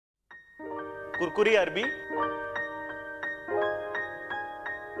Kurkuri Arbi.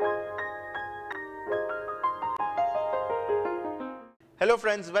 Hello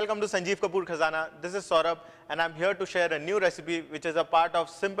friends, welcome to Sanjeev Kapoor Khazana. This is Saurabh and I'm here to share a new recipe which is a part of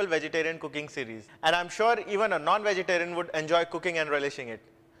simple vegetarian cooking series. And I'm sure even a non-vegetarian would enjoy cooking and relishing it.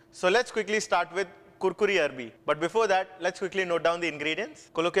 So let's quickly start with Kurkuri Arbi. But before that, let's quickly note down the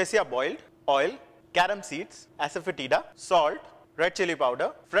ingredients. Colocassia boiled, oil, carom seeds, asafoetida, salt, red chili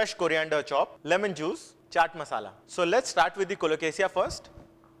powder, fresh coriander chop, lemon juice, chaat masala. So let's start with the Colocassia first.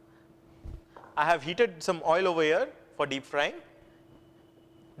 I have heated some oil over here for deep frying.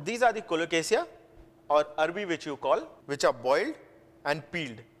 These are the Colocassia or Arbi which you call, which are boiled and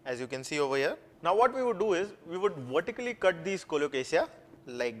peeled as you can see over here. Now what we would do is, we would vertically cut these Colocassia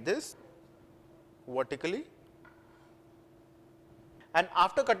like this, vertically. And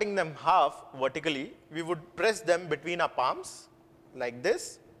after cutting them half vertically, we would press them between our palms like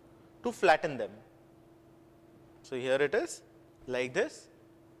this to flatten them. So here it is, like this.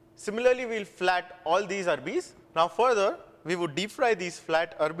 Similarly, we will flat all these Arbis. Now further, we would deep fry these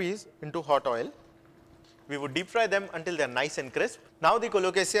flat Arbis into hot oil. We would deep fry them until they are nice and crisp. Now the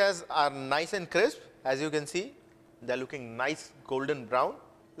Colocassias are nice and crisp. As you can see, they are looking nice golden brown.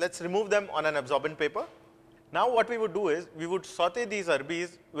 Let's remove them on an absorbent paper. Now what we would do is, we would saute these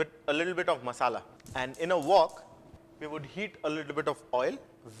Arbis with a little bit of masala. And in a wok, we would heat a little bit of oil,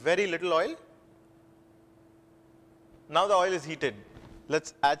 very little oil. Now the oil is heated.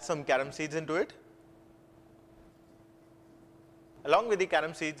 Let's add some carom seeds into it. Along with the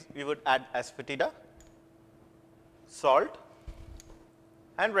carom seeds, we would add asafoetida, salt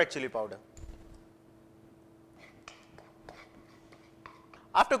and red chili powder.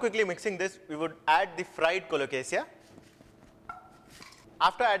 After quickly mixing this, we would add the fried Colocassia.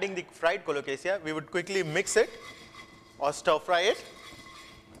 After adding the fried Colocassia, we would quickly mix it or stir fry it.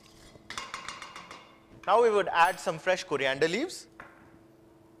 Now we would add some fresh coriander leaves,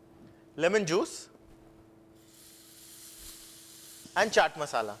 lemon juice and chaat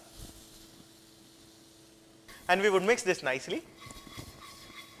masala. And we would mix this nicely.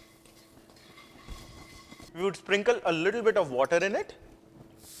 We would sprinkle a little bit of water in it.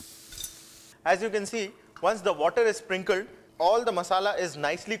 As you can see, once the water is sprinkled, all the masala is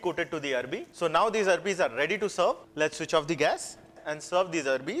nicely coated to the Arbi. So now these Arbis are ready to serve. Let's switch off the gas and serve these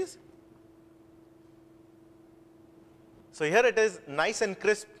Arbis. So here it is, nice and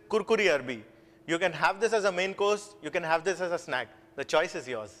crisp Kurkuri Arbi. You can have this as a main course, you can have this as a snack. The choice is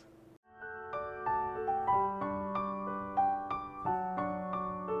yours.